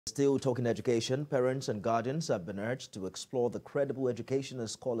Still talking education, parents and guardians have been urged to explore the credible education and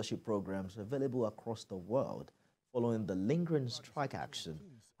scholarship programs available across the world following the lingering strike action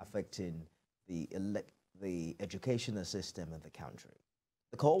affecting the educational system in the country.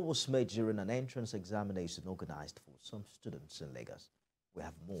 The call was made during an entrance examination organized for some students in Lagos. We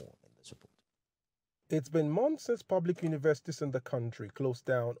have more in this report. It's been months since public universities in the country closed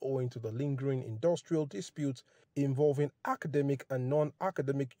down owing to the lingering industrial disputes involving academic and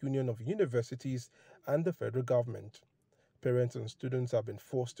non-academic union of universities and the federal government. Parents and students have been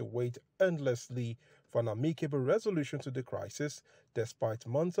forced to wait endlessly for an amicable resolution to the crisis, despite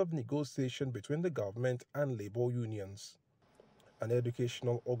months of negotiation between the government and labor unions. An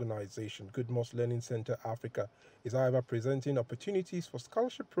educational organization, Goodmost Learning Center Africa, is however presenting opportunities for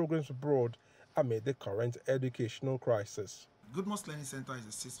scholarship programs abroad amid the current educational crisis. Goodmost Learning Center is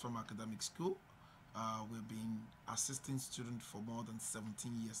a sixth form academic school. We've been assisting students for more than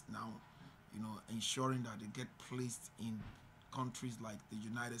 17 years now, ensuring that they get placed in countries like the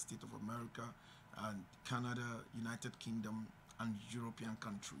United States of America and Canada, United Kingdom, and European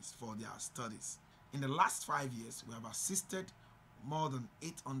countries for their studies. In the last 5 years, we have assisted more than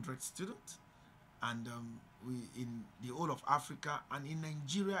 800 students, and in the whole of Africa and in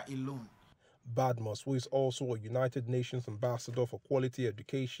Nigeria alone. Badmus, who is also a United Nations ambassador for quality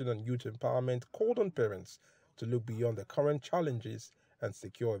education and youth empowerment, called on parents to look beyond the current challenges and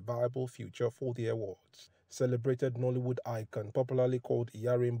secure a viable future for the awards. Celebrated Nollywood icon, popularly called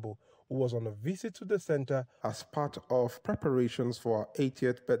Iyarimbo, who was on a visit to the center as part of preparations for our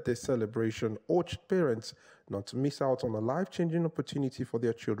 80th birthday celebration, urged parents not to miss out on a life-changing opportunity for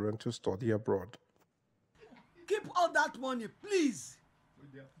their children to study abroad. Keep all that money, please.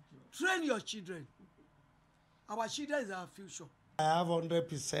 Train your children. Our children is our future. I have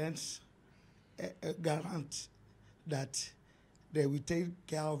 100% guarantee that they will take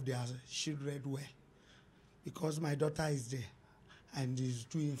care of their children well, because my daughter is there and is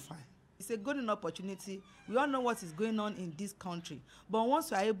doing fine. It's a golden opportunity. We all know what is going on in this country. But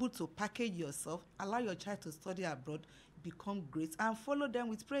once you are able to package yourself, allow your child to study abroad, become great, and follow them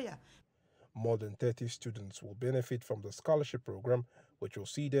with prayer. More than 30 students will benefit from the scholarship program, which will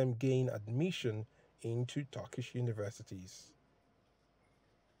see them gain admission into Turkish universities.